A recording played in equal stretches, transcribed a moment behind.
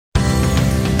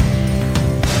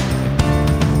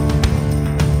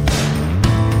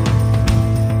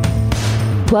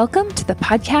Welcome to the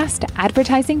Podcast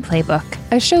Advertising Playbook,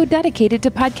 a show dedicated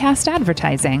to podcast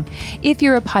advertising. If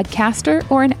you're a podcaster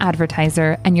or an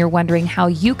advertiser and you're wondering how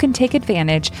you can take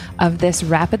advantage of this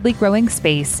rapidly growing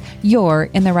space, you're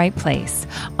in the right place.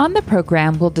 On the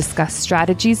program, we'll discuss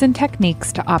strategies and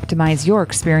techniques to optimize your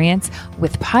experience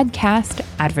with podcast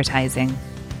advertising.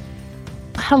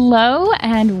 Hello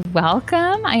and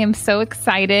welcome. I am so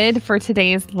excited for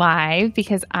today's live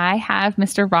because I have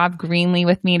Mr. Rob Greenlee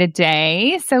with me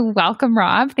today. So welcome,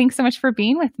 Rob. Thanks so much for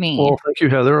being with me. Well, thank you,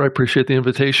 Heather. I appreciate the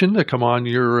invitation to come on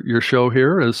your show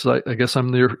here. As I guess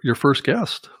I'm your first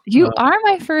guest. You are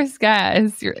my first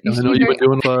guest. I know you've been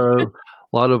doing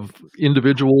a lot of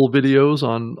individual videos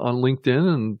on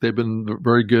LinkedIn, and they've been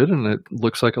very good. And it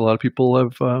looks like a lot of people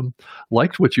have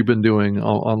liked what you've been doing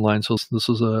online. So this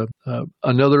is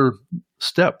another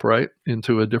step, right,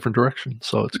 into a different direction.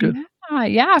 So it's good.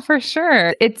 Yeah, for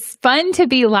sure. It's fun to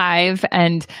be live,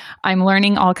 and I'm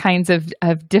learning all kinds of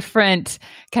different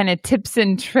kind of tips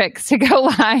and tricks to go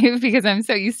live because I'm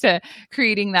so used to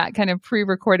creating that kind of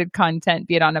pre-recorded content,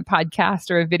 be it on a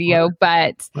podcast or a video.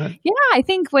 Right. But yeah, I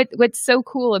think what's so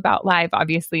cool about live,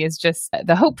 obviously, is just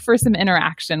the hope for some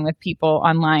interaction with people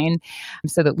online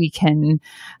so that we can,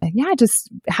 just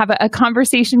have a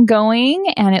conversation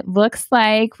going. And it looks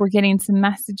like we're getting some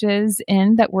messages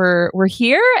in that we're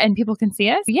here and people can see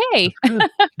us. Yay.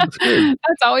 That's good.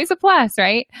 That's always a plus,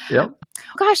 right? Yep.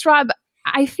 Gosh, Rob,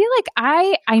 I feel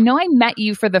like I know I met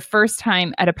you for the first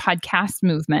time at a podcast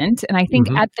movement. And I think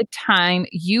at the time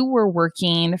you were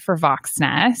working for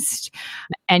Voxnest,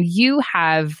 and you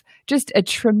have just a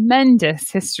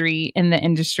tremendous history in the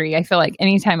industry. I feel like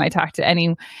anytime I talk to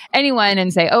anyone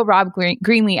and say, "Oh, Rob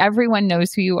Greenlee," everyone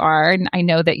knows who you are. And I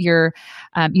know that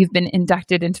you've been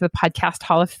inducted into the Podcast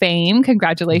Hall of Fame.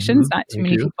 Congratulations. Not too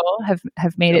many people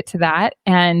have made it to that.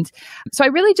 And so I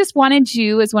really just wanted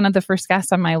you as one of the first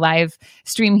guests on my live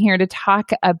stream here to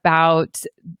talk about,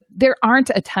 there aren't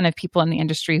a ton of people in the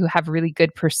industry who have really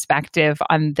good perspective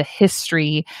on the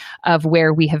history of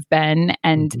where we have been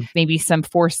and maybe some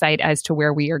foresight as to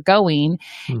where we are going.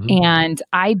 And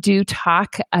I do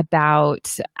talk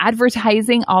about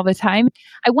advertising all the time.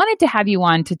 I wanted to have you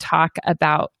on to talk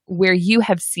about where you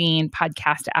have seen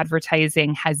podcast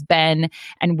advertising has been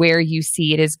and where you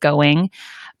see it is going.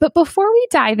 But before we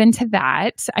dive into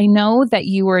that, I know that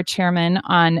you were a chairman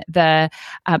on the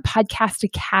Podcast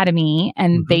Academy,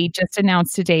 and they just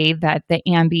announced today that the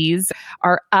AMBIes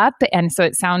are up. And so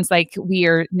it sounds like we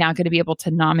are now going to be able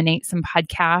to nominate some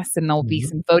podcasts, and there'll be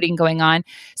some voting going on.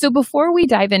 So before we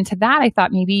dive into that, I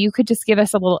thought maybe you could just give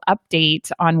us a little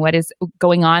update on what is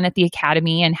going on at the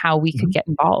Academy and how we could get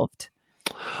involved.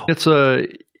 It's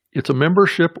a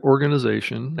membership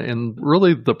organization, and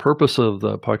really the purpose of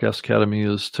the Podcast Academy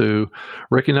is to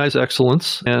recognize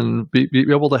excellence and be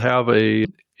able to have a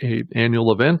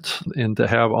annual event and to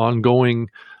have ongoing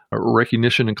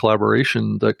recognition and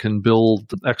collaboration that can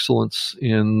build excellence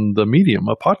in the medium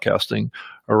of podcasting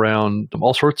around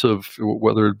all sorts of,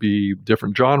 whether it be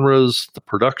different genres, the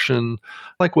production,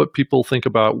 like what people think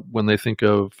about when they think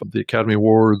of the Academy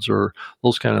Awards or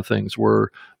those kind of things, where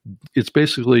it's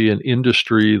basically an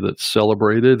industry that's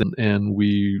celebrated, and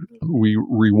we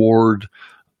reward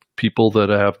people that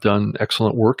have done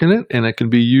excellent work in it. And it can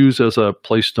be used as a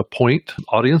place to point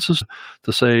audiences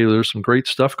to say there's some great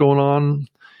stuff going on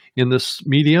in this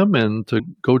medium and to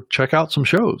go check out some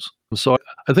shows. So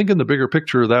I think in the bigger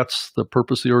picture, that's the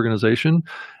purpose of the organization,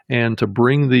 and to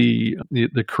bring the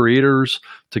creators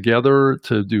together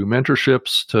to do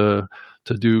mentorships, to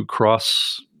do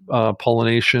cross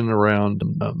pollination around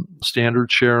standard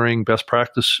sharing, best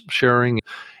practice sharing,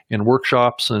 and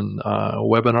workshops and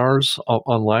webinars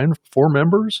online for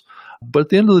members. But at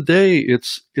the end of the day,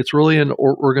 it's really an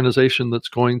organization that's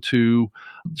going to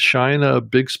shine a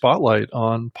big spotlight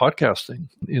on podcasting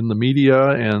in the media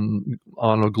and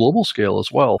on a global scale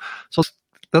as well. So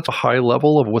that's a high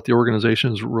level of what the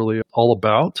organization is really all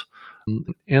about.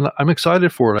 And I'm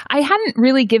excited for it. I hadn't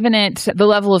really given it the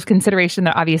level of consideration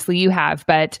that obviously you have,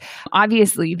 but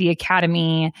obviously the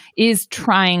Academy is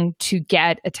trying to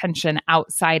get attention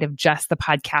outside of just the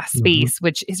podcast space,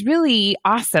 which is really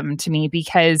awesome to me,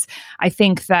 because I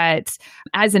think that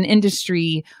as an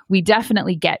industry, we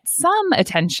definitely get some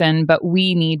attention, but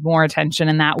we need more attention,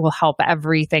 and that will help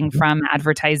everything from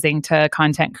advertising to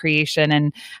content creation,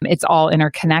 and it's all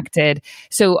interconnected.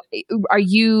 So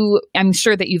I'm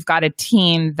sure that you've got a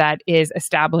team that is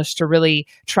established to really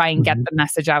try and get the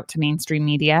message out to mainstream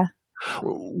media?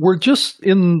 We're just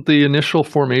in the initial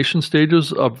formation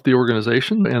stages of the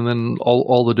organization, and then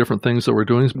all the different things that we're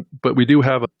doing. But we do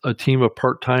have a team of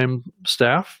part-time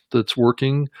staff that's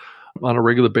working on a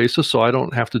regular basis, so I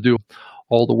don't have to do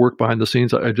all the work behind the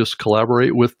scenes. I just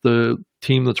collaborate with the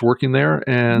team that's working there,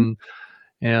 and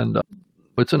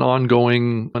it's an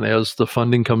ongoing. And as the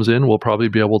funding comes in, we'll probably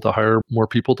be able to hire more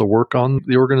people to work on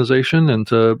the organization and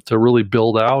to really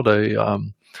build out a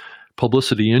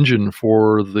publicity engine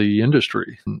for the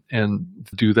industry, and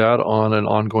do that on an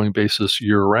ongoing basis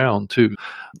year round too,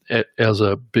 as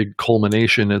a big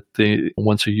culmination at the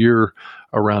once a year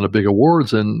around a big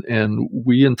awards. And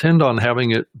we intend on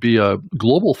having it be a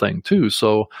global thing too.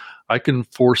 So I can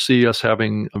foresee us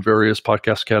having various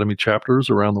Podcast Academy chapters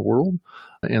around the world,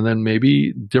 and then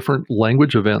maybe different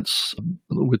language events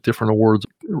with different awards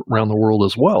around the world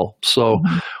as well. So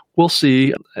we'll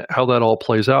see how that all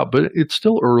plays out, but it's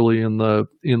still early in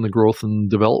the growth and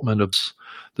development of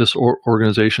this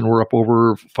organization. We're up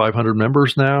over 500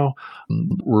 members now.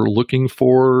 We're looking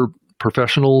for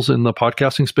professionals in the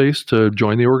podcasting space to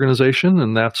join the organization,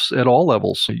 and that's at all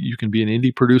levels. You can be an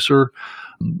indie producer,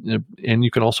 and you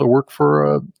can also work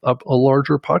for a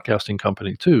larger podcasting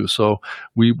company too. So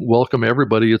we welcome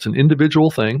everybody. It's an individual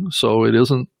thing, so it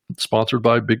isn't sponsored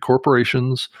by big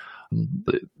corporations.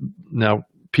 Now,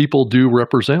 people do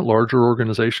represent larger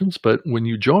organizations, but when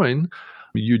you join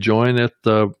at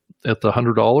the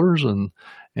 $100,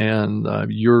 and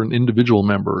you're an individual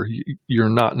member. You're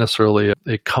not necessarily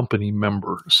a company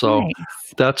member. So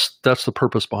nice. That's the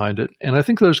purpose behind it. And I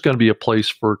think there's going to be a place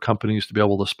for companies to be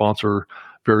able to sponsor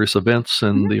various events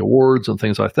and the awards and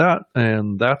things like that.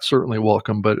 And that's certainly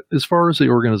welcome. But as far as the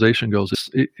organization goes,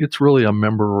 it's really a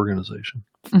member organization.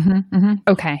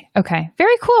 Okay.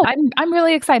 Very cool. I'm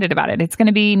really excited about it. It's going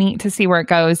to be neat to see where it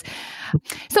goes.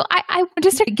 So I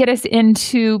just to get us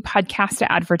into podcast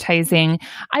advertising,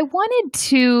 I wanted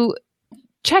to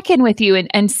check in with you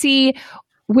and see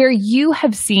where you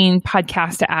have seen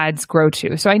podcast ads grow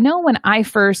to. So I know when I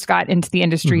first got into the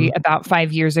industry about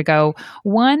 5 years ago,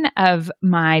 one of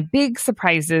my big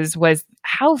surprises was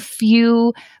how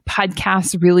few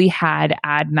podcasts really had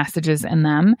ad messages in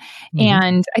them.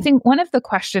 And I think one of the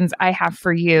questions I have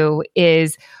for you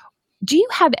is, do you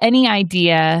have any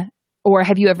idea, or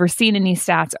have you ever seen any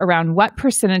stats around what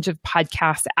percentage of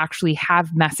podcasts actually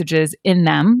have messages in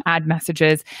them, ad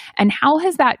messages, and how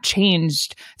has that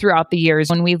changed throughout the years?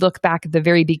 When we look back at the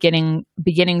very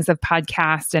beginnings of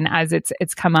podcasts and as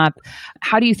it's come up,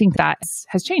 how do you think that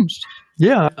has changed?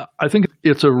 Yeah, I think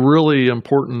it's a really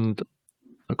important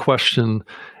question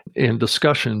and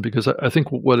discussion, because I think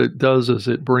what it does is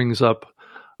it brings up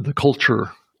the culture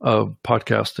of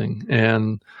podcasting.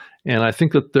 And I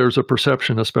think that there's a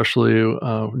perception, especially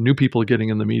new people getting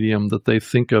in the medium, that they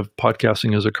think of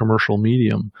podcasting as a commercial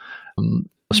medium.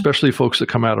 Especially folks that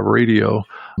come out of radio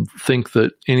think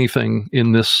that anything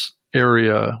in this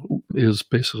area is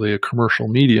basically a commercial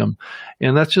medium.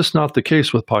 And that's just not the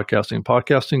case with podcasting.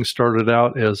 Podcasting started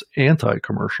out as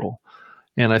anti-commercial.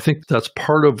 And I think that's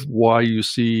part of why you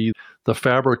see the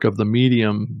fabric of the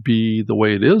medium be the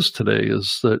way it is today,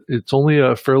 is that it's only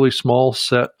a fairly small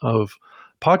set of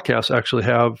podcasts actually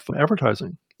have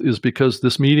advertising, is because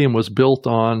this medium was built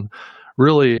on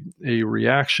really a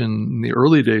reaction in the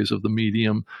early days of the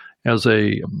medium as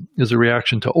a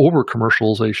reaction to over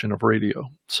commercialization of radio.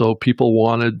 So people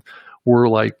were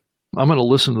like, I'm going to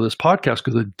listen to this podcast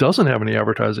because it doesn't have any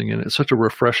advertising in it. It's such a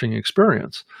refreshing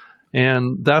experience.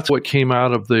 And that's what came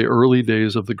out of the early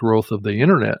days of the growth of the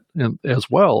internet, and as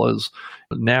well as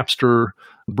Napster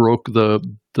broke the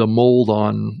mold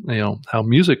on how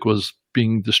music was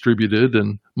being distributed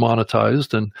and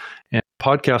monetized, and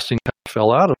podcasting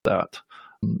fell out of that.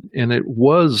 And it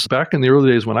was back in the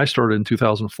early days when I started in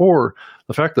 2004,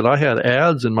 the fact that I had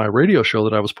ads in my radio show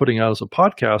that I was putting out as a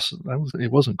podcast,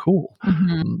 it wasn't cool.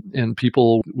 And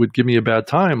people would give me a bad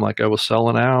time, like I was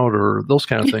selling out or those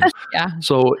kind of things.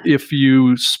 So if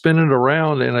you spin it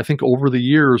around, and I think over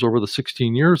the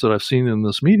 16 years that I've seen in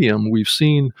this medium, we've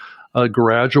seen a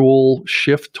gradual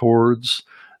shift towards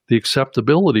the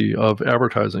acceptability of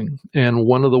advertising. And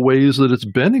one of the ways that it's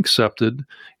been accepted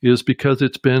is because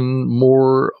it's been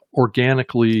more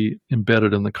organically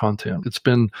embedded in the content. It's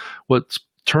been what's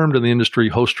termed in the industry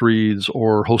host reads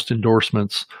or host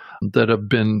endorsements that have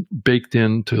been baked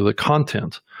into the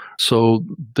content. So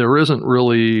there isn't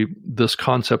really this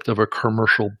concept of a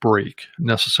commercial break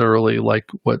necessarily like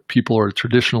what people are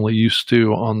traditionally used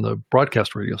to on the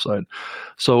broadcast radio side.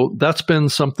 So that's been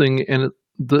something, and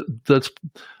that's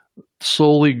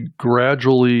slowly,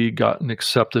 gradually gotten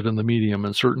accepted in the medium,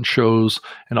 and certain shows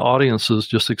and audiences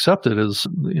just accept it as,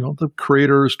 the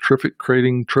creators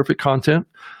creating terrific content.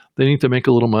 they need to make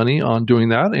a little money on doing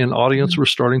that. And audience were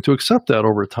starting to accept that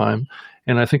over time.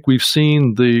 And I think we've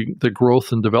seen the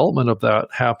growth and development of that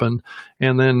happen.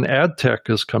 And then ad tech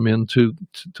has come into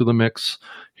to the mix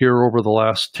here over the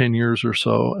last 10 years or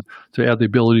so to add the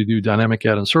ability to do dynamic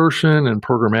ad insertion and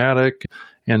programmatic.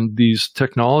 And these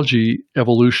technology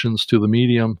evolutions to the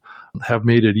medium have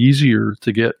made it easier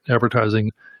to get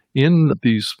advertising in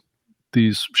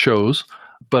these shows.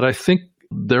 But I think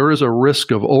there is a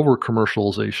risk of over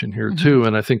commercialization here too.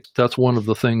 And I think that's one of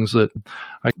the things that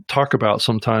I talk about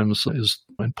sometimes is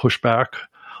and push back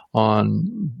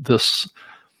on this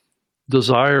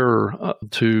desire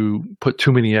to put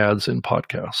too many ads in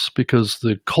podcasts, because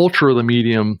the culture of the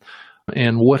medium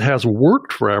and what has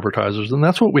worked for advertisers, and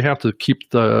that's what we have to keep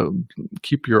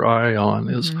your eye on,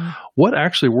 is what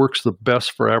actually works the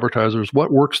best for advertisers, what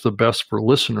works the best for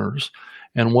listeners,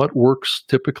 and what works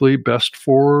typically best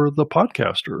for the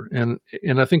podcaster. And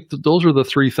I think that those are the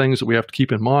three things that we have to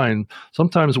keep in mind.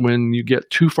 Sometimes when you get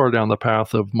too far down the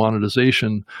path of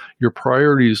monetization, your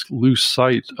priorities lose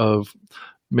sight of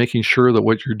making sure that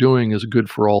what you're doing is good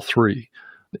for all three.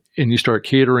 And you start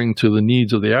catering to the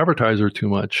needs of the advertiser too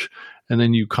much, and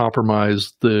then you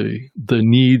compromise the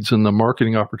needs and the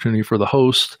marketing opportunity for the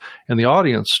host, and the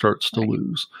audience starts to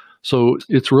lose. So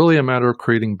it's really a matter of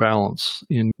creating balance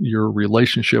in your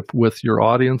relationship with your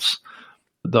audience,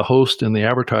 the host, and the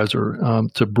advertiser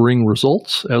to bring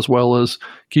results as well as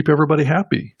keep everybody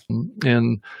happy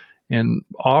and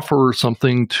offer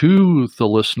something to the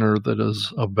listener that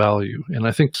is of value. And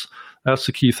I think that's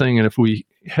the key thing. And if we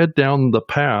head down the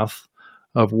path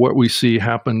of what we see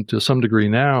happen to some degree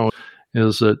now,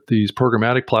 is that these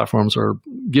programmatic platforms are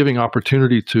giving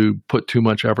opportunity to put too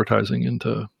much advertising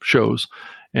into shows.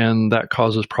 And that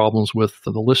causes problems with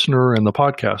the listener and the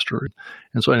podcaster.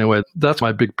 And so anyway, that's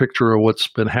my big picture of what's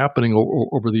been happening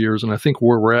over the years. And I think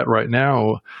where we're at right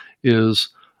now is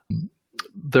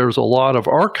there's a lot of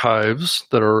archives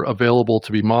that are available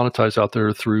to be monetized out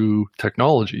there through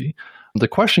technology. The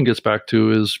question gets back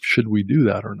to is, should we do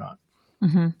that or not?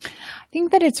 I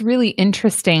think that it's really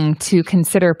interesting to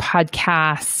consider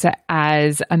podcasts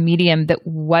as a medium that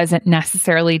wasn't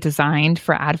necessarily designed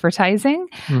for advertising.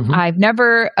 I've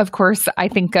never, of course, I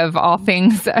think of all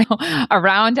things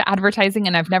around advertising,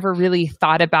 and I've never really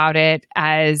thought about it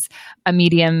as a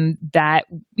medium that,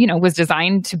 was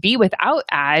designed to be without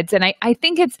ads. And I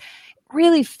think it's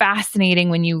really fascinating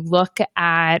when you look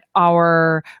at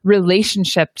our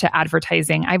relationship to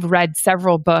advertising. I've read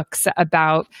several books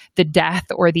about the death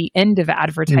or the end of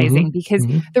advertising because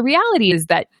the reality is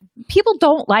that people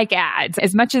don't like ads.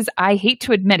 As much as I hate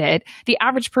to admit it, the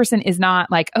average person is not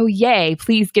like, oh, yay,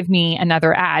 please give me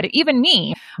another ad. Even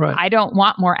me, I don't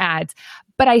want more ads.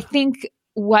 But I think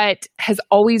what has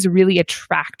always really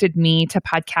attracted me to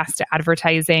podcast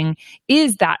advertising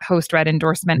is that host-read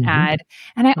endorsement ad.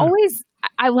 And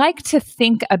I like to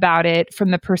think about it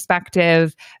from the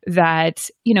perspective that,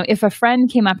 if a friend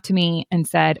came up to me and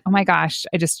said, oh my gosh,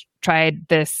 I just tried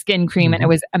this skin cream and it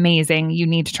was amazing, you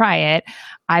need to try it,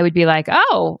 I would be like,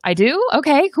 oh, I do?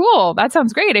 Okay, cool. That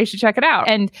sounds great. I should check it out.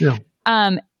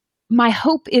 And my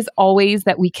hope is always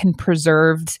that we can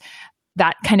preserve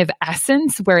that kind of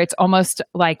essence where it's almost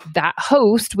like that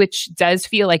host, which does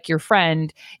feel like your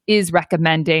friend, is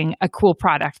recommending a cool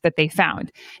product that they found.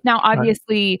 Now,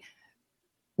 obviously,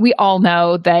 we all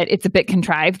know that it's a bit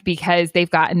contrived because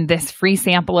they've gotten this free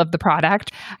sample of the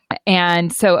product.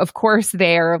 And so, of course,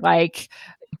 they're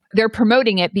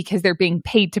promoting it because they're being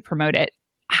paid to promote it.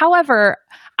 However,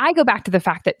 I go back to the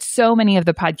fact that so many of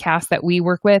the podcasts that we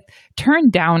work with turn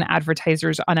down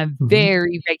advertisers on a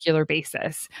very regular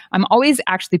basis. I'm always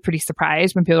actually pretty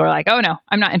surprised when people are like, oh no,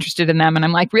 I'm not interested in them. And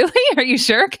I'm like, really? Are you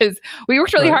sure? Because we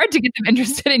worked really hard to get them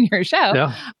interested in your show.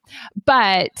 Yeah.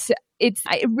 But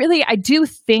I do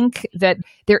think that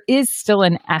there is still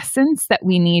an essence that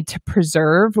we need to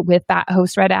preserve with that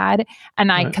host-read ad.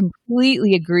 And I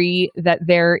completely agree that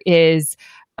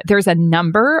there's a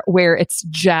number where it's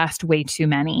just way too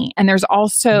many. And there's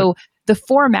also the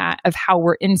format of how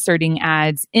we're inserting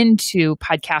ads into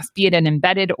podcasts, be it an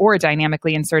embedded or a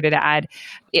dynamically inserted ad.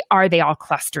 Are they all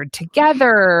clustered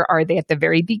together? Are they at the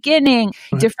very beginning?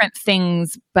 Different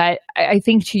things. But I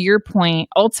think to your point,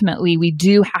 ultimately, we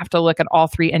do have to look at all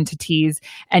three entities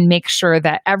and make sure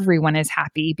that everyone is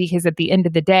happy, because at the end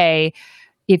of the day,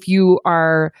 if you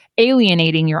are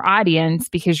alienating your audience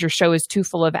because your show is too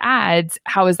full of ads,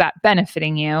 how is that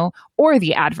benefiting you or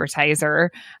the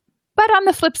advertiser? But on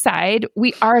the flip side,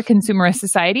 we are a consumerist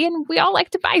society and we all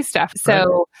like to buy stuff.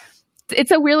 So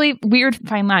it's a really weird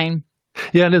fine line.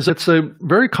 Yeah, and it's a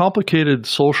very complicated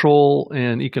social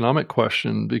and economic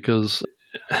question, because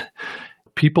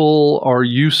People are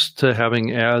used to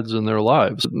having ads in their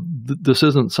lives. This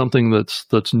isn't something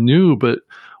that's new, but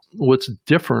what's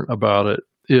different about it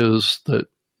is that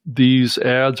these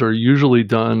ads are usually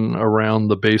done around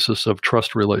the basis of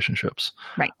trust relationships,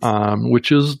 right?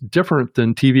 Which is different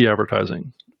than TV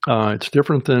advertising. It's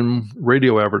different than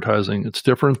radio advertising. It's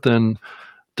different than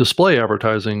display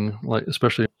advertising, like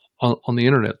especially on the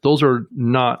internet. Those are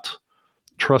not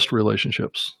trust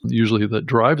relationships usually that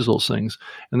drives those things.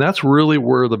 And that's really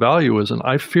where the value is. And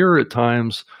I fear at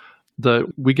times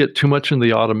that we get too much in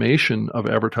the automation of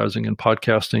advertising and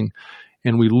podcasting,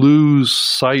 and we lose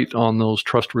sight on those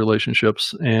trust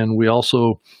relationships. And we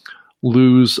also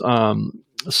lose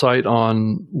sight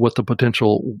on what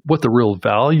the real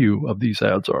value of these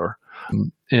ads are.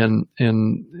 And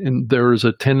there is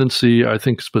a tendency, I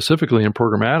think, specifically in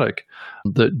programmatic,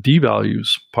 that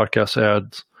devalues podcast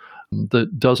ads,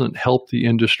 that doesn't help the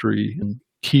industry and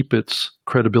keep its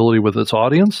credibility with its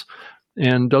audience,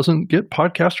 and doesn't get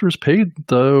podcasters paid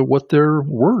what they're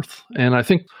worth. And I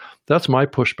think that's my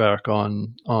pushback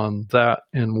on that,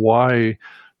 and why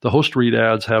the host read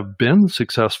ads have been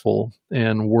successful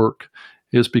and work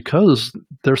is because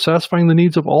they're satisfying the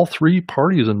needs of all three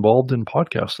parties involved in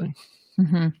podcasting.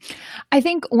 Mm-hmm. I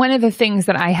think one of the things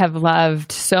that I have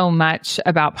loved so much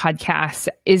about podcasts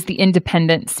is the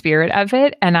independent spirit of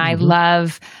it. And I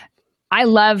love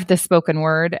the spoken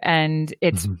word, and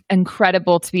it's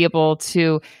incredible to be able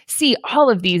to see all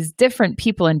of these different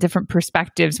people and different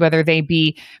perspectives, whether they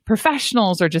be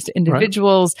professionals or just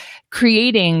individuals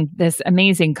creating this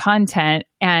amazing content.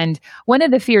 And one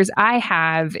of the fears I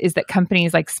have is that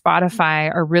companies like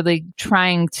Spotify are really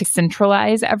trying to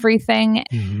centralize everything,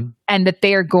 and that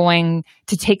they are going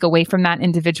to take away from that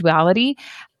individuality.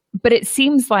 But it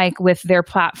seems like with their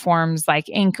platforms like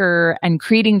Anchor and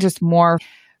creating just more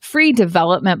free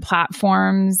development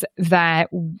platforms, that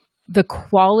the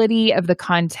quality of the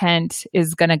content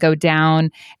is going to go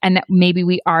down, and that maybe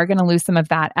we are going to lose some of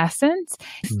that essence.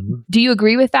 Do you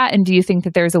agree with that? And do you think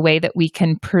that there's a way that we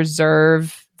can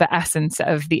preserve the essence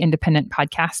of the independent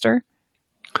podcaster?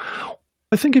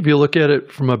 I think if you look at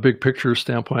it from a big picture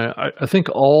standpoint, I think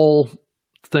all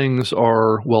things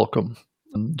are welcome.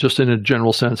 Just in a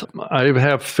general sense, I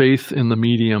have faith in the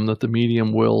medium, that the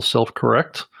medium will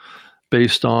self-correct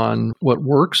based on what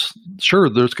works. Sure,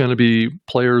 there's going to be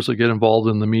players that get involved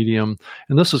in the medium,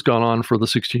 and this has gone on for the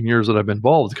 16 years that I've been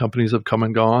involved. The companies have come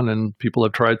and gone, and people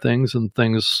have tried things, and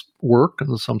things work,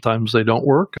 and sometimes they don't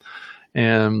work,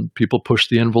 and people push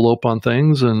the envelope on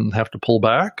things and have to pull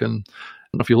back. And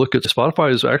if you look at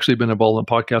Spotify, has actually been involved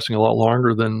in podcasting a lot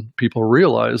longer than people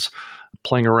realize,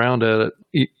 playing around at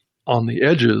it on the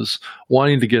edges,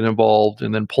 wanting to get involved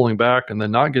and then pulling back, and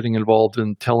then not getting involved,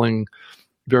 and telling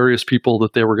various people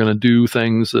that they were going to do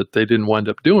things that they didn't wind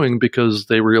up doing because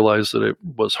they realized that it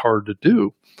was hard to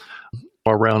do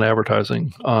around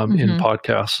advertising in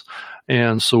podcasts.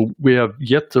 And so we have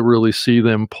yet to really see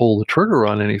them pull the trigger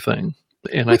on anything.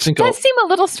 And Which I think does seem a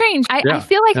little strange. I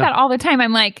feel like that all the time.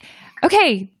 I'm like,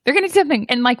 okay, they're going to do something.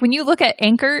 And like when you look at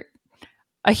Anchor,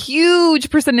 a huge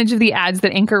percentage of the ads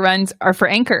that Anchor runs are for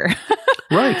Anchor.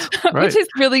 Right. Which is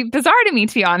really bizarre to me,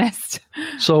 to be honest.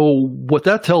 So what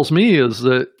that tells me is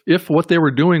that if what they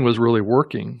were doing was really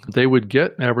working, they would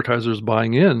get advertisers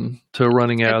buying in to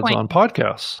running ads on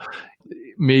podcasts.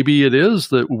 Maybe it is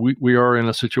that we are in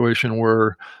a situation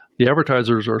where the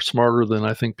advertisers are smarter than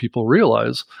I think people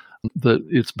realize, that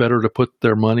it's better to put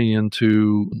their money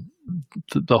into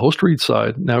the host read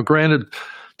side. Now, granted,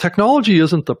 technology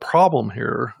isn't the problem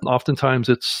here. Oftentimes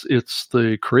it's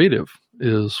the creative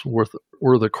is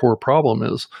where the core problem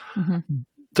is.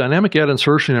 Dynamic ad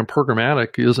insertion and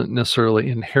programmatic isn't necessarily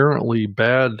inherently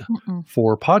bad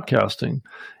for podcasting.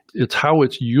 It's how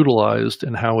it's utilized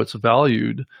and how it's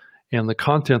valued, and the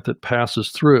content that passes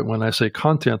through it. When I say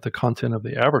content, the content of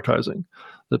the advertising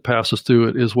that passes through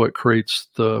it is what creates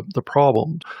the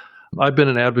problem. I've been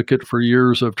an advocate for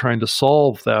years of trying to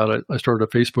solve that. I started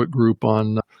a Facebook group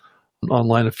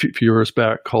online a few years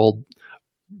back called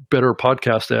Better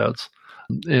Podcast Ads.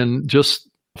 And just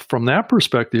from that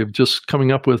perspective, just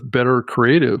coming up with better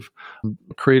creative,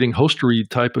 creating host read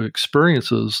type of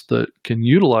experiences that can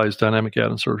utilize dynamic ad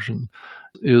insertion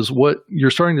is what you're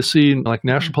starting to see. Like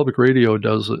National Public Radio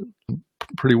does it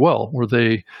pretty well, where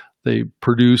they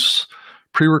produce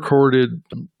pre-recorded,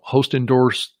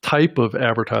 host-endorsed type of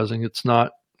advertising. It's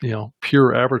not,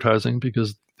 pure advertising,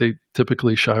 because they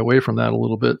typically shy away from that a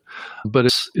little bit. But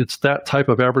it's that type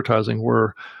of advertising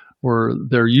where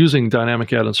they're using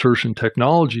dynamic ad insertion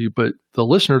technology, but the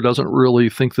listener doesn't really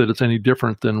think that it's any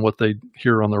different than what they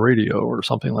hear on the radio or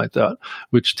something like that,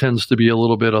 which tends to be a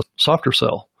little bit of softer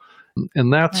sell.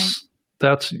 And that's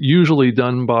that's usually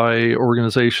done by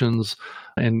organizations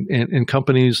and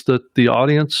companies that the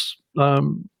audience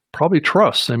probably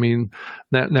trusts. I mean,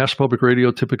 National Public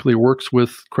Radio typically works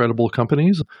with credible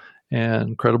companies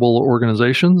and credible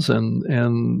organizations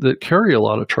and that carry a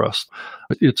lot of trust.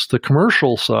 It's the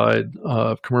commercial side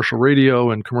of commercial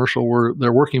radio and commercial where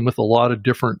they're working with a lot of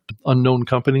different unknown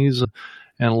companies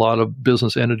and a lot of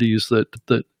business entities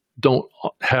that don't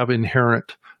have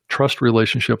inherent trust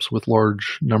relationships with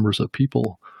large numbers of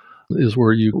people is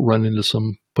where you run into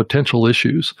some potential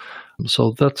issues.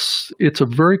 So it's a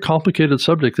very complicated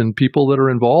subject, and people that are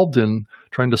involved in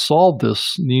trying to solve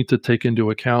this need to take into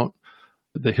account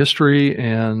the history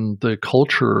and the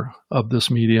culture of this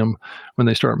medium when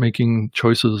they start making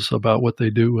choices about what they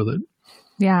do with it.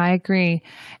 Yeah, I agree.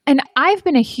 And I've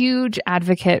been a huge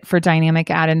advocate for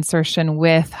dynamic ad insertion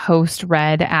with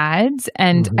host-read ads.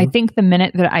 And I think the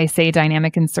minute that I say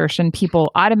dynamic insertion,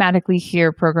 people automatically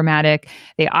hear programmatic.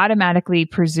 They automatically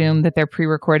presume that they're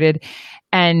pre-recorded.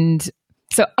 And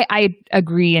so I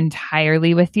agree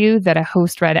entirely with you that a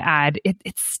host-read ad,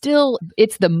 it's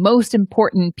the most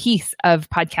important piece of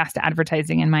podcast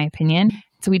advertising, in my opinion.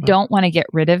 So we don't want to get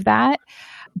rid of that.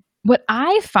 What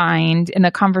I find in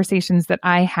the conversations that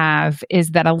I have is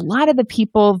that a lot of the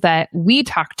people that we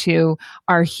talk to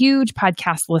are huge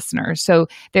podcast listeners. So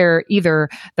they're either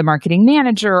the marketing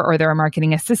manager or they're a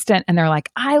marketing assistant, and they're like,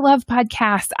 I love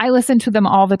podcasts. I listen to them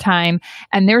all the time.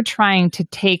 And they're trying to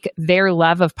take their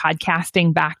love of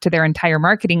podcasting back to their entire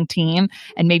marketing team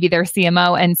and maybe their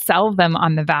CMO and sell them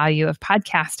on the value of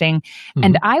podcasting.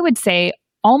 And I would say,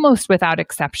 almost without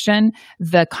exception,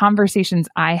 the conversations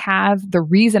I have, the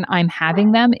reason I'm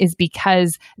having them is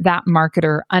because that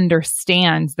marketer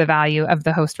understands the value of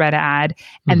the host-read ad,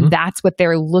 and that's what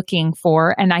they're looking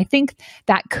for. And I think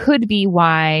that could be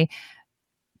why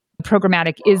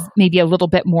programmatic is maybe a little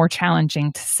bit more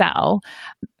challenging to sell.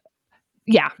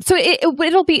 Yeah. So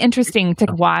it'll be interesting to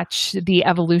watch the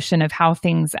evolution of how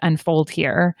things unfold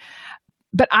here.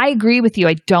 But I agree with you.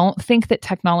 I don't think that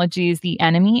technology is the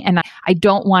enemy. And I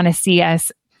don't want to see us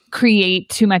create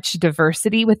too much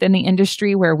diversity within the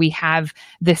industry where we have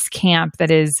this camp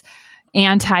that is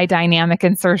anti-dynamic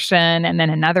insertion and then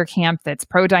another camp that's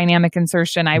pro-dynamic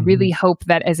insertion. I really hope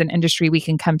that as an industry we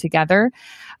can come together.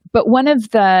 But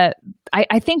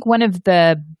I think one of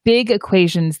the big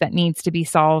equations that needs to be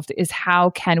solved is how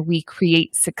can we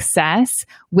create success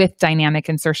with dynamic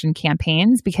insertion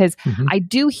campaigns? Because I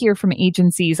do hear from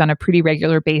agencies on a pretty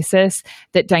regular basis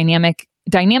that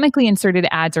dynamically inserted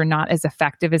ads are not as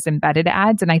effective as embedded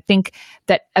ads. And I think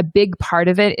that a big part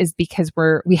of it is because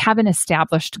we haven't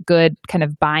established good kind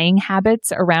of buying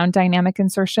habits around dynamic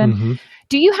insertion.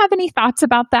 Do you have any thoughts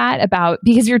about that?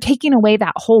 Because you're taking away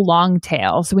that whole long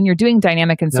tail. So when you're doing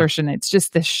dynamic insertion, it's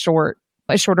just a shorter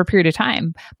period of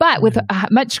time, but with a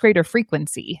much greater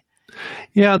frequency.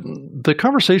 Yeah. The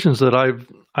conversations that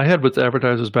I had with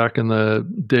advertisers back in the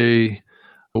day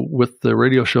with the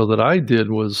radio show that I did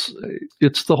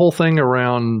it's the whole thing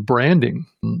around branding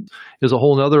is a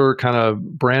whole nother kind of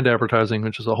brand advertising,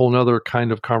 which is a whole nother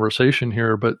kind of conversation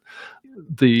here. But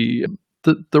the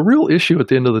real issue at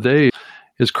the end of the day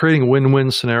is creating win-win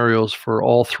scenarios for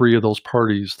all three of those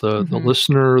parties, the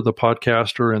listener, the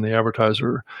podcaster, and the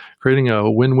advertiser, creating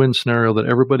a win-win scenario that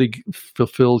everybody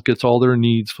gets all their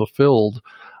needs fulfilled.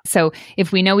 So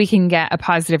if we know we can get a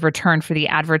positive return for the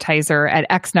advertiser at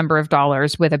X number of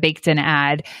dollars with a baked-in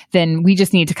ad, then we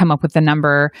just need to come up with a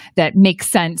number that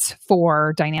makes sense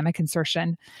for dynamic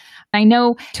insertion. I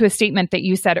know to a statement that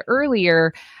you said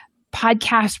earlier,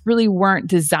 podcasts really weren't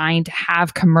designed to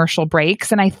have commercial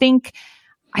breaks. And I think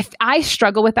I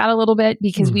struggle with that a little bit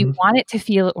because we want it to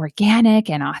feel organic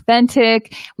and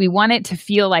authentic. We want it to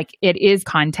feel like it is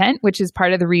content, which is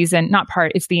part of the reason,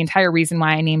 it's the entire reason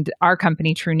why I named our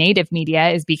company True Native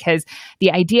Media, is because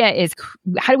the idea is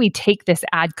how do we take this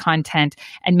ad content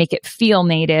and make it feel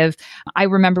native? I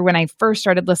remember when I first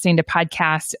started listening to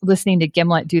podcasts, listening to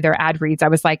Gimlet do their ad reads, I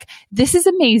was like, this is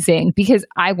amazing because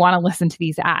I want to listen to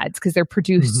these ads because they're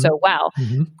produced so well.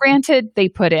 Granted, they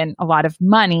put in a lot of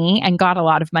money and got a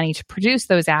lot of money to produce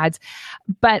those ads.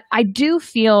 But I do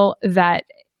feel that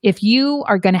if you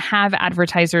are going to have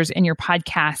advertisers in your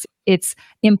podcast, it's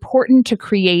important to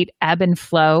create ebb and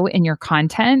flow in your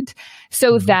content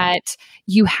so that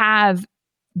you have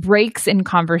breaks in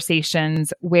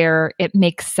conversations where it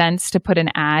makes sense to put an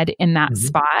ad in that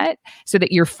spot so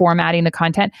that you're formatting the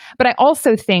content. But I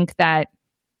also think that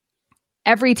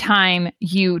every time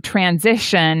you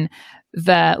transition,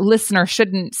 the listener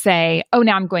shouldn't say, oh,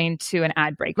 now I'm going to an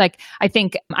ad break.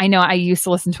 I know I used to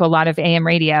listen to a lot of AM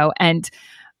radio and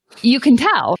you can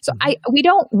tell. So we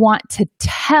don't want to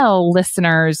tell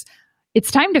listeners,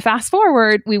 it's time to fast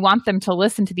forward. We want them to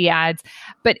listen to the ads.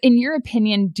 But in your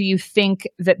opinion, do you think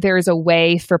that there's a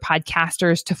way for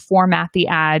podcasters to format the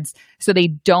ads so they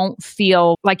don't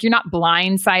feel like you're not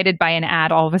blindsided by an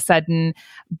ad all of a sudden,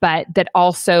 but that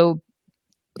also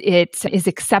it is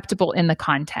acceptable in the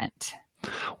content?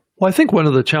 Well, I think one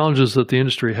of the challenges that the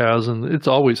industry has, and it's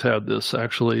always had this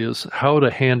actually, is how to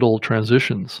handle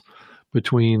transitions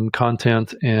between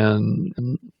content and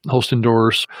host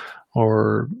endorse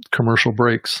or commercial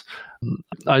breaks.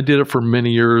 I did it for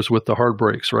many years with the hard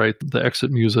breaks, right? The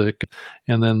exit music,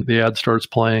 and then the ad starts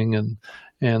playing,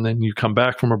 and then you come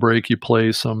back from a break, you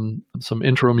play some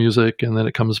intro music, and then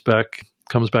it comes back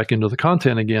into the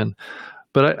content again.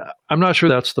 But I'm not sure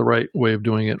that's the right way of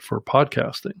doing it for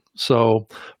podcasting. So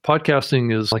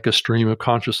podcasting is like a stream of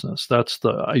consciousness. That's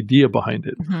the idea behind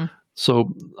it. Mm-hmm. So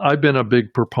I've been a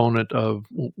big proponent of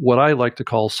what I like to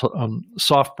call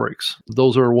soft breaks.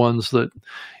 Those are ones that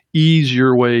ease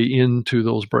your way into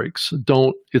those breaks.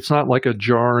 It's not like a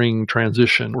jarring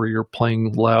transition where you're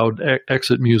playing loud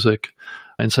exit music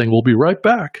and saying, we'll be right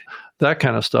back. That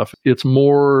kind of stuff. It's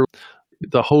more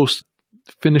the host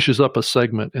finishes up a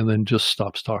segment and then just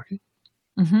stops talking.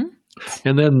 Mm-hmm.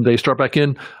 And then they start back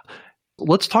in.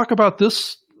 Let's talk about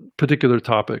this particular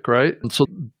topic, right? And so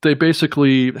they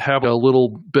basically have a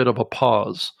little bit of a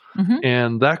pause. Mm-hmm.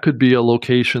 And that could be a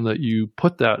location that you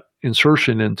put that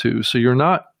insertion into. So you're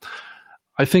not,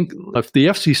 I think if the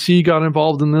FCC got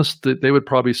involved in this, they would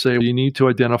probably say, you need to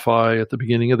identify at the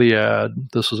beginning of the ad,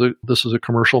 this is a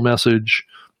commercial message,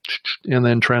 and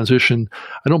then transition.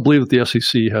 I don't believe that the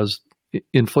FCC has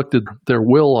inflicted their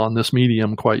will on this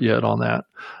medium quite yet on that.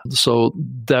 So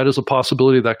that is a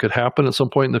possibility that could happen at some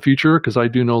point in the future, because I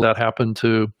do know that happened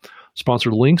to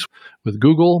sponsored links with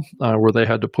Google, where they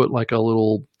had to put like a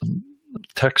little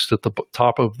text at the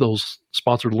top of those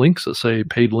sponsored links that say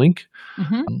paid link,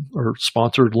 mm-hmm. or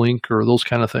sponsored link, or those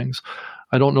kind of things.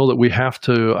 I don't know that we have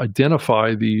to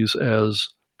identify these as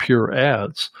pure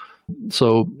ads.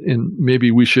 So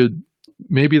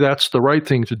maybe that's the right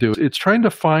thing to do. It's trying to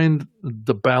find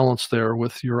the balance there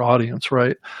with your audience,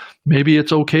 right? Maybe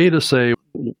it's okay to say,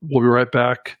 we'll be right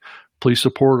back. Please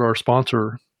support our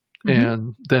sponsor. Mm-hmm.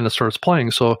 And then it starts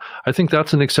playing. So I think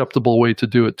that's an acceptable way to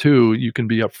do it too. You can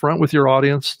be upfront with your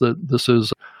audience that this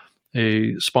is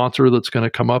a sponsor that's going to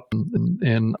come up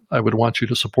and I would want you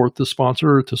to support this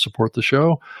sponsor to support the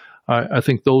show. I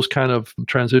think those kind of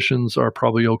transitions are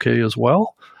probably okay as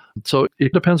well. So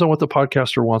it depends on what the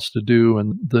podcaster wants to do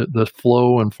and the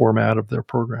flow and format of their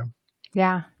program.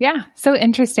 Yeah. So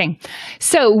interesting.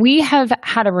 So we have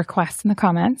had a request in the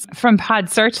comments from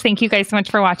PodSearch. Thank you guys so much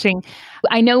for watching.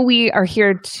 I know we are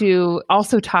here to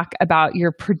also talk about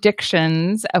your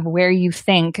predictions of where you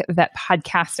think that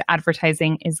podcast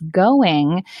advertising is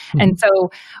going. Mm-hmm. And so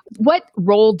what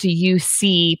role do you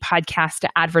see podcast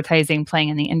advertising playing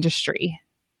in the industry?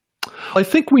 I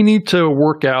think we need to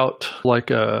work out like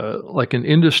an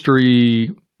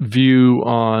industry view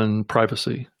on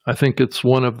privacy. I think it's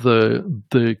one of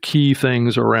the key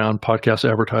things around podcast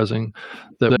advertising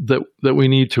that we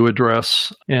need to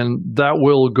address, and that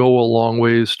will go a long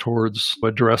ways towards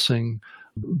addressing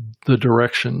the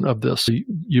direction of this.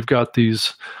 You've got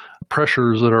these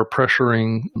pressures that are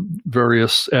pressuring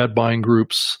various ad buying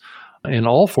groups in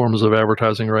all forms of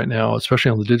advertising right now,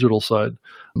 especially on the digital side,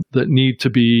 that need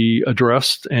to be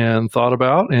addressed and thought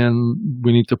about, and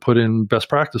we need to put in best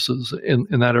practices in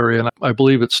that area. And I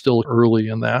believe it's still early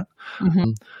in that.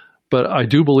 Mm-hmm. But I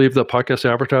do believe that podcast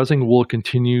advertising will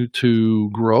continue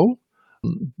to grow.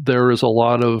 There is a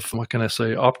lot of,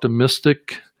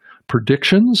 optimistic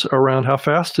predictions around how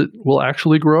fast it will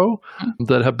actually grow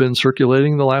that have been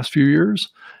circulating the last few years.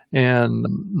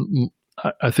 And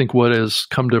I think what has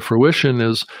come to fruition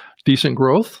is decent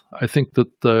growth. I think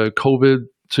that the COVID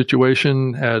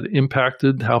situation had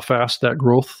impacted how fast that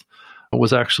growth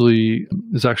is actually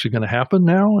going to happen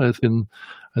now.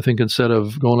 I think instead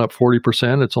of going up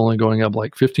 40%, it's only going up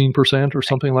like 15% or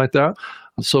something like that.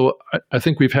 So I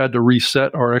think we've had to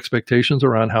reset our expectations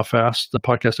around how fast the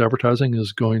podcast advertising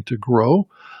is going to grow.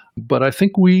 But I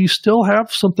think we still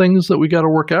have some things that we got to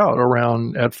work out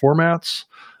around ad formats,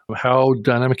 how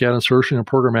dynamic ad insertion and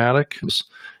programmatic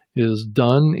is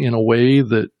done in a way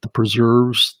that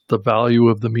preserves the value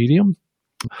of the medium.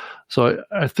 So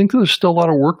I think there's still a lot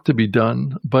of work to be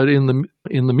done. But in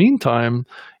the meantime,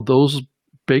 those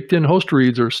baked-in host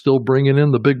reads are still bringing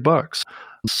in the big bucks.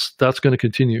 That's going to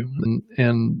continue.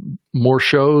 And more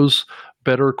shows,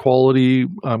 better quality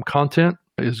content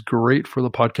is great for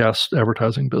the podcast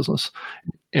advertising business.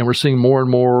 And we're seing more and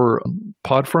more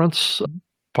pod fronts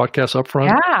podcasts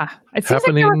upfront. Yeah. It seems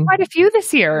like there were quite a few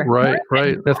this year. Right.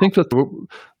 I think that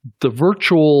the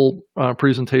virtual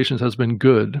presentations has been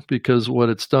good because what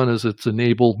it's done is it's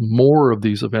enabled more of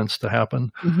these events to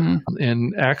happen. Mm-hmm.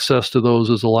 And access to those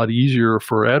is a lot easier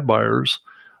for ad buyers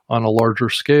on a larger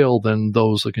scale than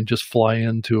those that can just fly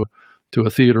into a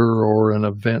theater or an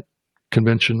event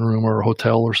convention room or a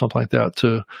hotel or something like that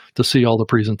to see all the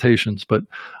presentations. But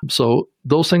so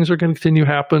those things are going to continue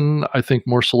to happen. I think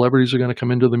more celebrities are going to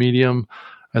come into the medium.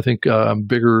 I think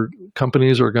bigger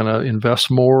companies are going to invest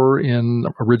more in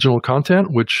original content,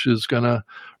 which is going to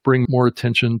bring more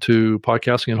attention to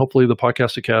podcasting. And hopefully the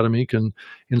Podcast Academy can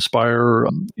inspire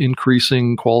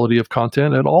increasing quality of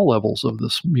content at all levels of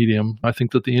this medium. I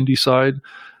think that the indie side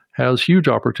has huge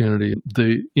opportunity.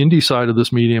 The indie side of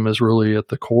this medium is really at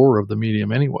the core of the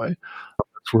medium anyway.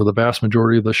 That's where the vast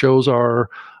majority of the shows are.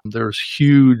 There's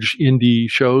huge indie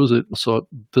shows. So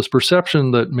this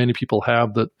perception that many people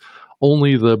have that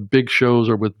only the big shows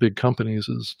are with big companies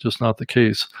is just not the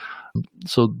case.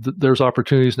 So there's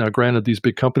opportunities. Now, granted, these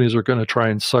big companies are going to try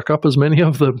and suck up as many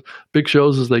of the big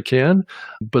shows as they can,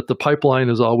 but the pipeline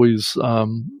is always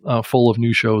full of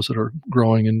new shows that are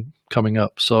growing and coming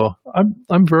up. So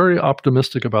I'm very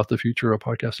optimistic about the future of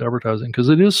podcast advertising because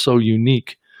it is so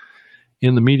unique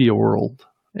in the media world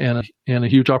and a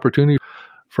huge opportunity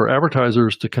for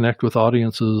advertisers to connect with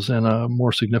audiences in a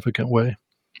more significant way.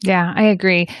 Yeah, I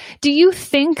agree. Do you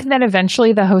think that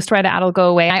eventually the host-read ad will go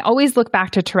away? I always look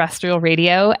back to terrestrial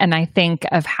radio and I think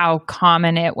of how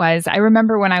common it was. I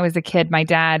remember when I was a kid, my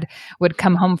dad would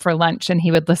come home for lunch and he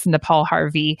would listen to Paul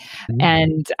Harvey. Mm-hmm.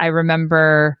 And I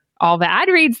remember all the ad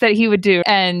reads that he would do.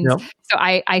 And so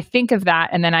I think of that.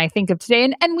 And then I think of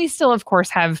today. And we still, of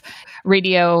course, have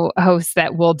radio hosts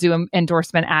that will do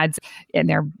endorsement ads in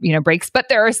their breaks. But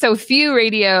there are so few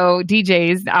radio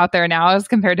DJs out there now as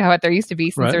compared to what there used to be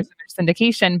since there's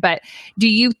syndication. But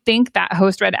do you think that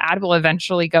host-read ad will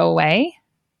eventually go away?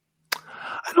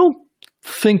 I don't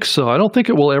think so. I don't think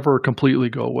it will ever completely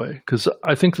go away because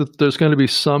I think that there's going to be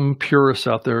some purists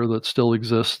out there that still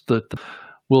exist that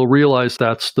will realize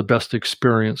that's the best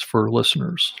experience for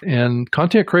listeners. And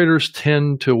content creators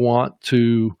tend to want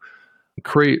to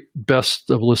create best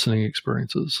of listening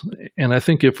experiences. And I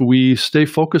think if we stay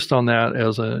focused on that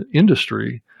as an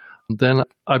industry, then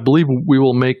I believe we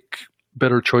will make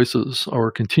better choices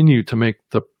or continue to make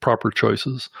the proper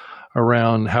choices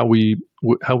around how we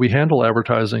handle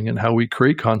advertising and how we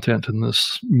create content in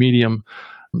this medium.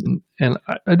 And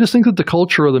I just think that the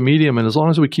culture of the medium, and as long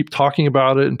as we keep talking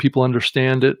about it and people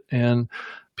understand it and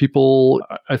people,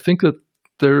 I think that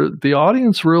the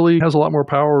audience really has a lot more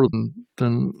power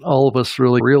than all of us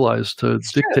really realize to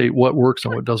dictate what works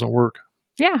and what doesn't work.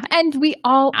 Yeah. And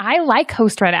I like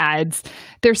host-read ads.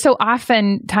 There's so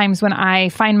often times when I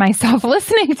find myself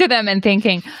listening to them and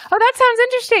thinking, oh, that sounds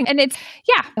interesting. And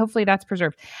hopefully that's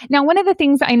preserved. Now, one of the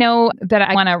things I know that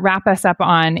I want to wrap us up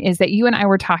on is that you and I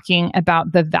were talking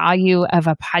about the value of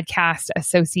a podcast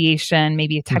association,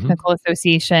 maybe a technical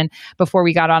association before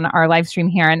we got on our live stream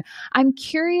here. And I'm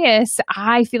curious,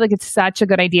 I feel like it's such a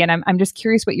good idea. And I'm just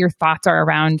curious what your thoughts are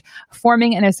around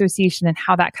forming an association and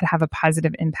how that could have a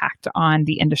positive impact on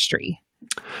the industry.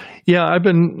 Yeah, I've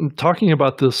been talking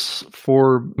about this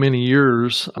for many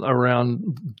years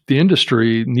around the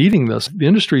industry needing this. The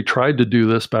industry tried to do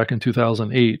this back in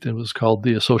 2008. It was called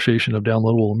the Association of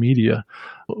Downloadable Media.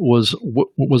 Was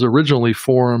originally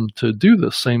formed to do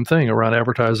this same thing around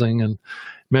advertising and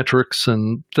metrics,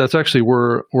 and that's actually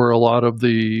where a lot of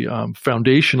the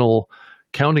foundational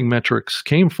counting metrics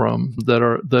came from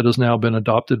that has now been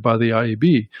adopted by the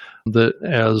IAB. That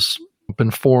has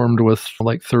been formed with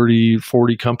like 30,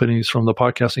 40 companies from the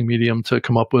podcasting medium to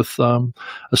come up with a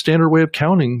standard way of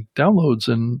counting downloads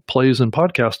and plays in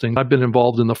podcasting. I've been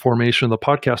involved in the formation of the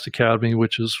Podcast Academy,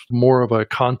 which is more of a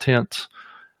content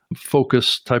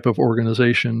focused type of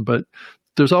organization. But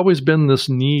there's always been this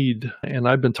need, and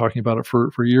I've been talking about it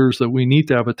for years, that we need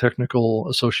to have a technical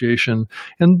association.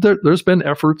 And there's been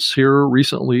efforts here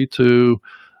recently to,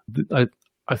 I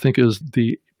think is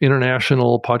the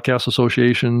International Podcast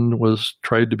Association was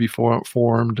tried to be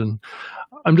formed, and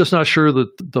I'm just not sure that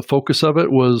the focus of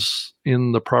it was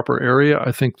in the proper area.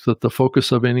 I think that the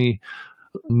focus of any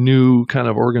new kind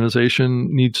of organization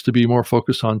needs to be more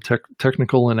focused on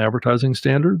technical and advertising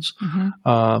standards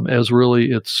as really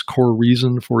its core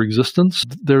reason for existence.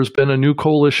 There's been a new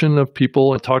coalition of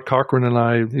people, Todd Cochran and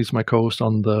I, he's my co-host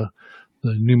on the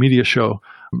New Media Show,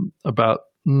 about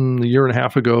a year and a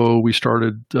half ago, we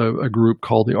started a group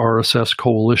called the RSS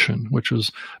Coalition, which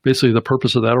was basically the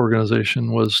purpose of that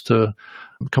organization was to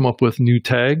come up with new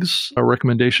tags,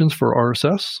 recommendations for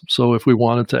RSS. So if we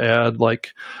wanted to add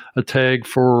like a tag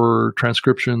for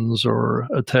transcriptions or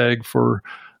a tag for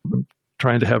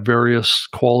trying to have various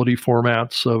quality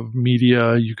formats of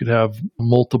media, you could have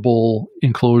multiple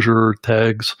enclosure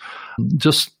tags,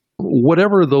 just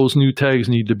whatever those new tags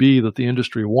need to be that the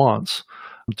industry wants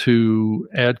to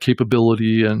add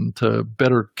capability and to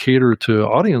better cater to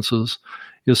audiences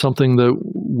is something that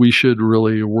we should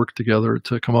really work together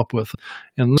to come up with.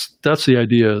 And that's the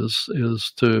idea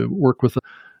is to work with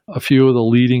a few of the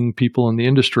leading people in the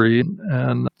industry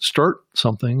and start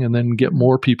something and then get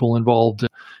more people involved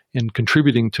in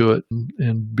contributing to it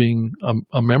and being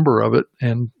a member of it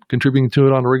and contributing to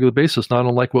it on a regular basis, not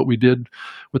unlike what we did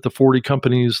with the 40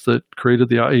 companies that created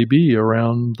the IAB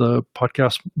around the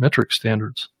podcast metric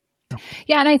standards.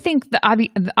 Yeah, and I think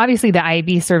obviously the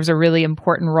IAB serves a really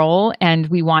important role, and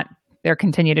we want their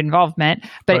continued involvement,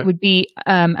 but It would be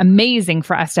amazing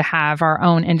for us to have our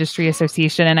own industry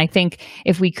association. And I think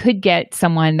if we could get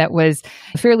someone that was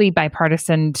fairly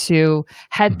bipartisan to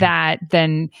head that,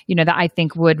 then, that I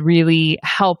think would really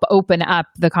help open up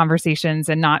the conversations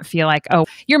and not feel like, oh,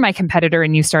 you're my competitor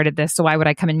and you started this, so why would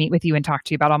I come and meet with you and talk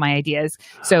to you about all my ideas?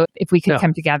 So if we could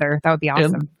come together, that would be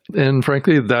awesome. And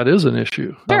frankly, that is an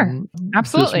issue. Sure,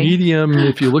 absolutely. This medium,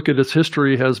 if you look at its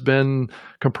history, has been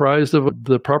comprised of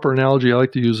the proper analogy I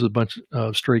like to use is a bunch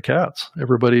of stray cats.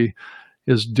 Everybody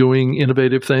is doing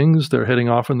innovative things. They're heading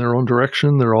off in their own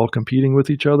direction. They're all competing with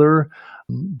each other.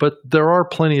 But there are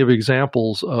plenty of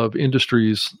examples of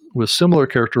industries with similar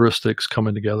characteristics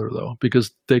coming together, though,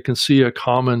 because they can see a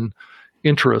common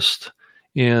interest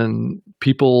in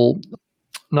people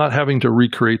not having to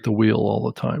recreate the wheel all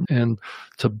the time and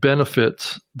to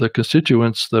benefit the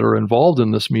constituents that are involved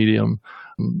in this medium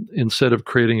instead of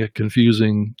creating a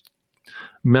confusing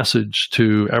message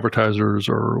to advertisers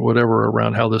or whatever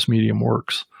around how this medium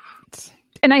works.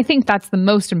 And I think that's the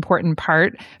most important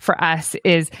part for us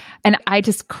and I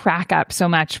just crack up so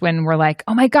much when we're like,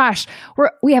 oh my gosh,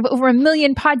 we have over 1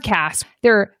 million podcasts.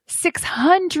 There are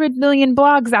 600 million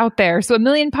blogs out there. So 1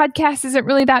 million podcasts isn't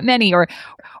really that many, or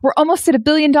we're almost at $1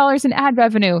 billion in ad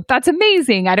revenue. That's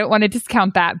amazing. I don't want to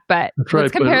discount that, but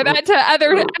let's compare that to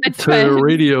other to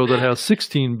radio that has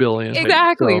 16 billion.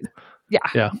 Exactly. So,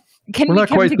 yeah. We're not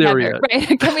quite together, there yet.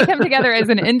 Right? Can we come together as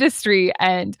an industry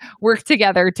and work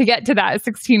together to get to that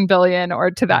 16 billion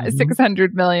or to that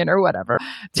 600 million or whatever?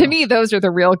 To me, those are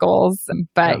the real goals.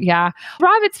 But Rob,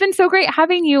 it's been so great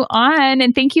having you on.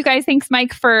 And thank you guys. Thanks,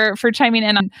 Mike, for chiming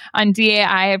in on DAI.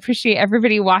 I appreciate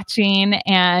everybody watching.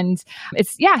 And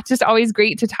it's, just always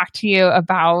great to talk to you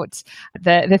about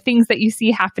the things that you see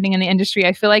happening in the industry.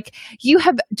 I feel like you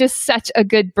have just such a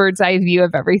good bird's eye view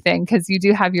of everything because you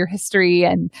do have your history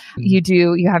and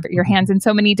you have your hands in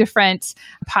so many different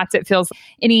pots. It feels.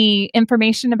 Any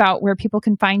information about where people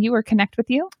can find you or connect with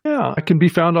you? Yeah, I can be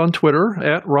found on Twitter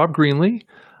at Rob Greenlee.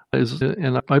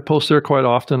 And I post there quite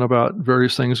often about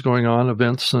various things going on,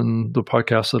 events and the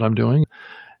podcasts that I'm doing.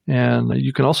 And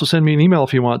you can also send me an email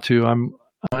if you want to. I'm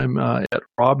at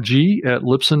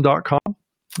robg@libsyn.com.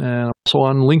 And I'm also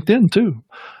on LinkedIn too.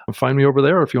 Find me over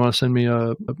there if you want to send me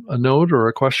a note or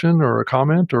a question or a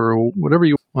comment or whatever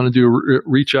you want to do.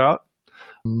 Reach out.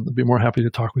 I'd be more happy to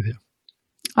talk with you.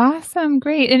 Awesome.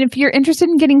 Great. And if you're interested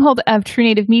in getting hold of True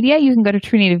Native Media, you can go to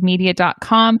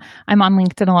truenativemedia.com. I'm on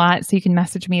LinkedIn a lot, so you can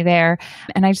message me there.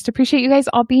 And I just appreciate you guys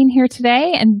all being here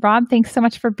today. And Rob, thanks so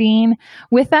much for being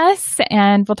with us.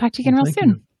 And we'll talk to you again real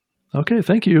soon. Okay.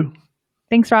 Thank you.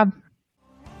 Thanks, Rob.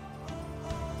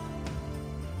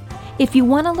 If you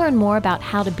want to learn more about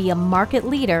how to be a market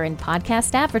leader in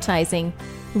podcast advertising,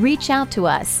 reach out to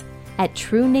us at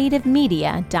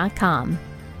truenativemedia.com.